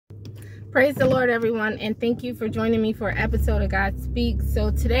Praise the Lord, everyone, and thank you for joining me for an episode of God Speaks.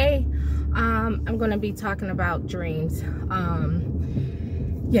 So today I'm going to be talking about dreams.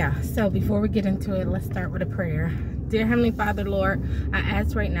 So before we get into it, let's start with a prayer. Dear Heavenly Father, Lord, I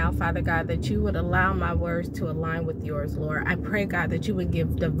ask right now, Father God, that you would allow my words to align with yours, Lord. I pray, God, that you would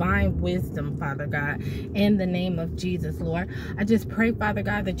give divine wisdom, Father God, in the name of Jesus, Lord. I just pray, Father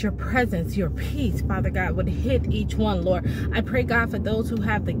God, that your presence, your peace, Father God, would hit each one, Lord. I pray, God, for those who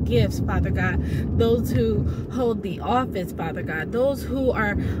have the gifts, Father God, those who hold the office, Father God, those who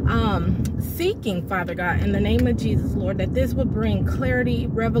are seeking, Father God, in the name of Jesus, Lord, that this would bring clarity,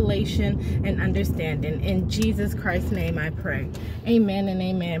 revelation, and understanding. In Jesus Christ's name I pray. Amen and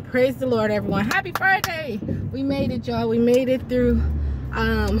amen. Praise the Lord, everyone. Happy Friday. We made it, y'all. We made it through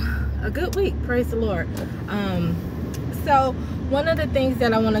a good week. Praise the Lord. So one of the things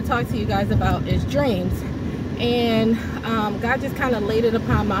that I want to talk to you guys about is dreams. And God just kind of laid it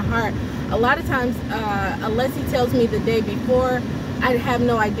upon my heart. A lot of times, unless he tells me the day before, I have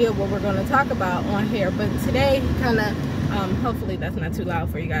no idea what we're going to talk about on here. But today, kind of, hopefully that's not too loud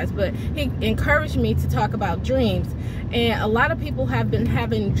for you guys, but he encouraged me to talk about dreams. And a lot of people have been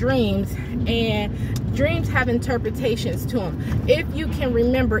having dreams, and dreams have interpretations to them. If you can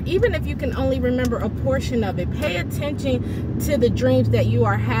remember, even if you can only remember a portion of it, pay attention to the dreams that you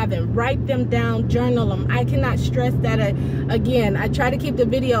are having. Write them down, journal them. I cannot stress that again. I try to keep the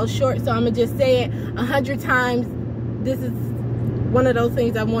video short, so I'm gonna just say it 100 times. This is one of those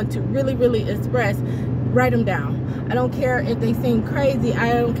things I want to really express. Write them down. I don't care if they seem crazy.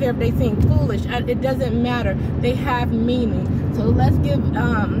 I don't care if they seem foolish. It doesn't matter. They have meaning. So let's give,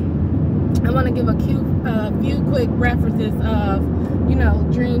 I want to give a few quick references of,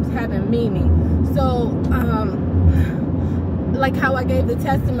 dreams having meaning. So, like how I gave the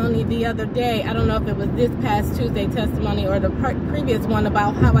testimony the other day, I don't know if it was this past Tuesday testimony or the previous one,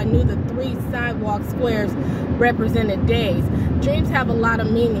 about how I knew the 3 sidewalk squares represented days. Dreams have a lot of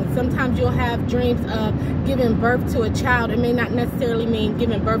meaning. Sometimes you'll have dreams of giving birth to a child. It may not necessarily mean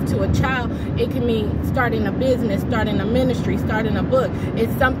giving birth to a child. It can mean starting a business, starting a ministry, starting a book.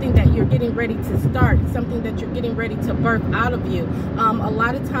 It's something that you're getting ready to start, something that you're getting ready to birth out of you. A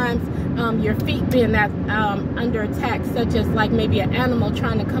lot of times your feet being under attack, such as like maybe an animal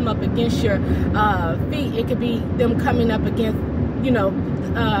trying to come up against your feet. It could be them coming up against,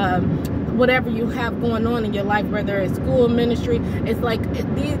 whatever you have going on in your life, whether it's school, ministry. It's like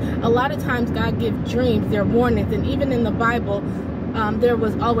a lot of times God gives dreams, they're warnings. And even in the Bible, there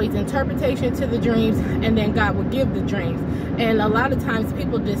was always interpretation to the dreams, and then God would give the dreams. And a lot of times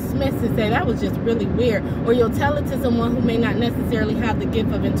people dismiss and say that was just really weird, or you'll tell it to someone who may not necessarily have the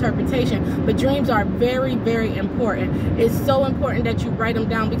gift of interpretation. But dreams are very important. It's so important that you write them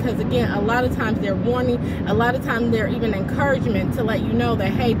down, because again, a lot of times they're warning, a lot of times they're even encouragement to let you know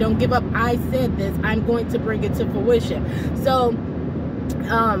that, hey, don't give up. I said this, I'm going to bring it to fruition. So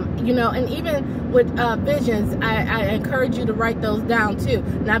and even with visions, I encourage you to write those down too.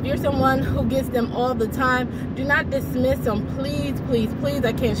 Now, if you're someone who gets them all the time, do not dismiss them. Please,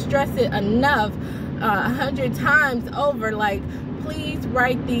 I can't stress it enough, 100 times over. Like, please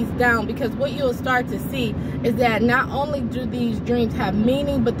write these down, because what you'll start to see is that not only do these dreams have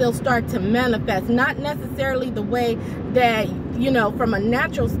meaning, but they'll start to manifest, not necessarily the way that, from a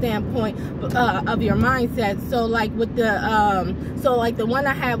natural standpoint of your mindset. So like with the one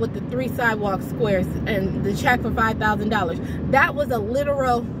I had with the 3 sidewalk squares and the check for $5,000, that was a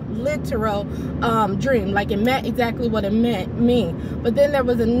literal dream. Like, it meant exactly what it mean. But then there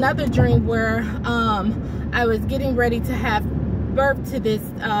was another dream where I was getting ready to have birth to this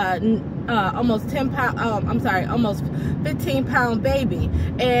almost 15-pound baby,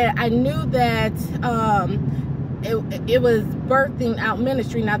 and I knew that it was birthing out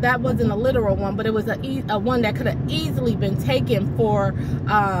ministry. Now, that wasn't a literal one, but it was a one that could have easily been taken for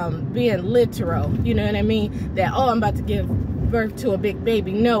being literal. You know what I mean? That, oh, I'm about to give birth to a big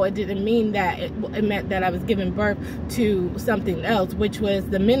baby. No, it didn't mean that. It meant that I was giving birth to something else, which was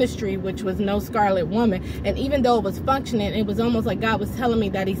the ministry, which was No Scarlet Woman. And even though it was functioning, it was almost like God was telling me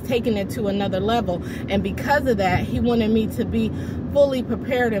that he's taking it to another level. And because of that, he wanted me to be fully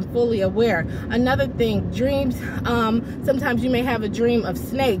prepared and fully aware. Another thing, dreams, sometimes you may have a dream of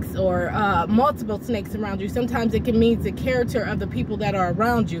snakes or multiple snakes around you. Sometimes it can mean the character of the people that are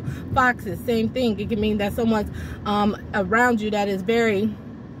around you. Foxes, same thing. It can mean that someone's around you that is very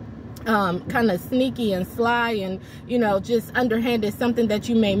kind of sneaky and sly and, you know, just underhanded, something that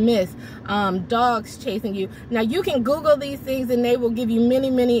you may miss. Dogs chasing you. Now you can Google these things and they will give you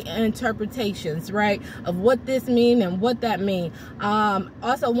many interpretations, right, of what this mean and what that mean.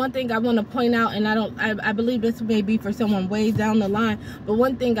 Also, one thing I want to point out, and I believe this may be for someone way down the line, but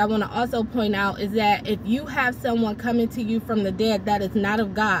one thing I want to also point out is that if you have someone coming to you from the dead that is not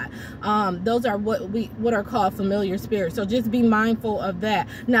of God, those are what are called familiar spirits. So just be mindful of that.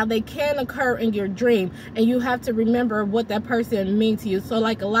 Now they can occur in your dream, and you have to remember what that person means to you. So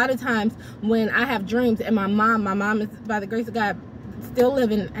like a lot of times when I have dreams, and my mom is, by the grace of God, still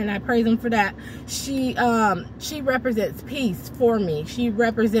living, and I praise him for that. She represents peace for me. She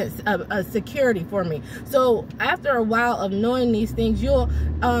represents a security for me. So after a while of knowing these things, you'll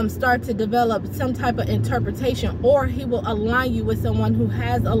start to develop some type of interpretation, or he will align you with someone who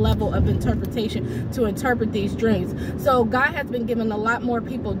has a level of interpretation to interpret these dreams. So God has been giving a lot more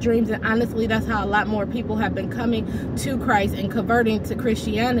people dreams, and honestly, that's how a lot more people have been coming to Christ and converting to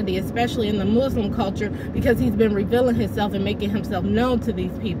Christianity, especially in the Muslim culture, because he's been revealing himself and making himself known to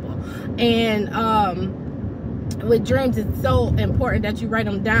these people. And with dreams, it's so important that you write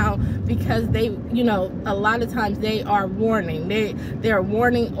them down, because they, you know, a lot of times they are warning. They're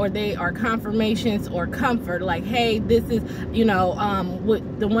warning, or they are confirmations or comfort. Like, hey, this is, you know,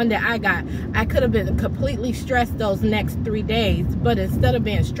 with the one that I got, I could have been completely stressed those next 3 days, but instead of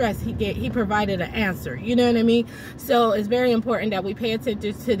being stressed, he provided an answer. You know what I mean? So it's very important that we pay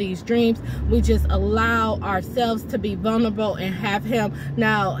attention to these dreams. We just allow ourselves to be vulnerable and have him.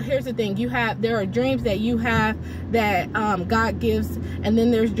 Now, here's the thing: there are dreams that you have that God gives, and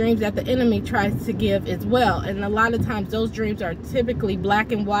then there's dreams that the enemy tries to give as well. And a lot of times those dreams are typically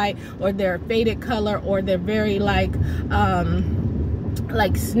black and white, or they're faded color, or they're very like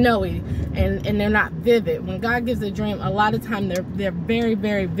snowy, and they're not vivid. When God gives a dream, a lot of time they're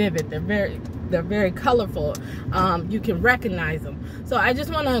very vivid. They're very colorful. You can recognize them. So I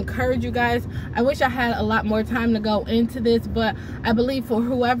just want to encourage you guys. I wish I had a lot more time to go into this, but I believe for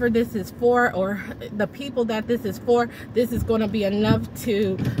whoever this is for, or the people that this is for, this is going to be enough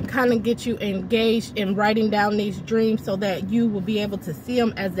to kind of get you engaged in writing down these dreams, so that you will be able to see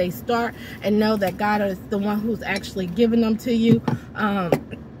them as they start and know that God is the one who's actually giving them to you.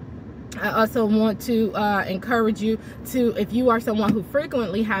 I also want to encourage you to, if you are someone who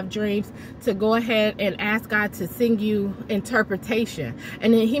frequently have dreams, to go ahead and ask God to send you interpretation.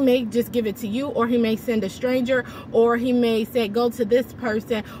 And then he may just give it to you, or he may send a stranger, or he may say, go to this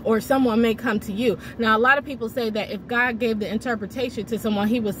person, or someone may come to you. Now, a lot of people say that if God gave the interpretation to someone,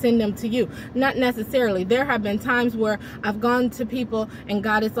 he will send them to you. Not necessarily. There have been times where I've gone to people and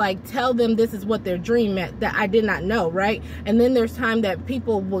God is like, tell them this is what their dream meant, that I did not know, right? And then there's time that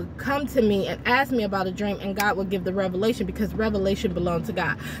people will come to me and ask me about a dream, and God will give the revelation, because revelation belongs to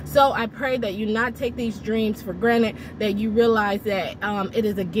God. So I pray that you not take these dreams for granted, that you realize that it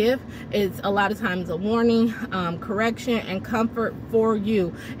is a gift. It's a lot of times a warning, correction, and comfort for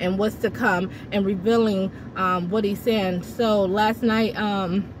you and what's to come, and revealing what he's saying. So last night,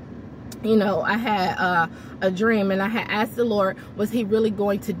 you know, I had a dream, and I had asked the Lord, was he really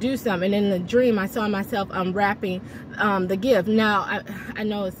going to do something? And in the dream, I saw myself unwrapping the gift. Now, I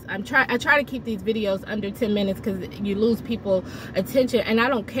know I try to keep these videos under 10 minutes, because you lose people attention, and I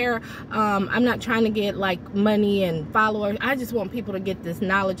don't care. I'm not trying to get like money and followers. I just want people to get this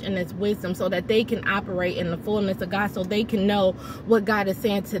knowledge and this wisdom, so that they can operate in the fullness of God, so they can know what God is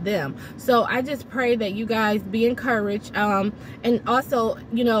saying to them. So I just pray that you guys be encouraged, and also,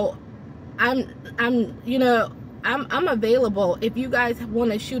 you know, I'm available if you guys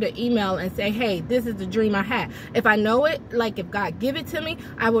want to shoot an email and say, hey, this is the dream I had. If I know it, like if God give it to me,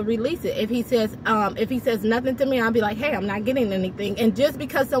 I will release it. If he says nothing to me, I'll be like, hey, I'm not getting anything. And just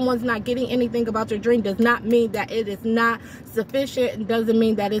because someone's not getting anything about your dream does not mean that it is not sufficient. It doesn't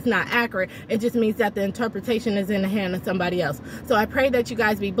mean that it's not accurate. It just means that the interpretation is in the hand of somebody else. So I pray that you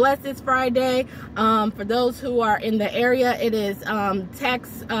guys be blessed this Friday. For those who are in the area, it is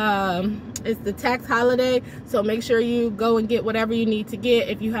it's the tax holiday, so make sure you go and get whatever you need to get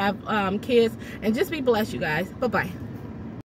if you have kids, and just be blessed, you guys. Bye-bye.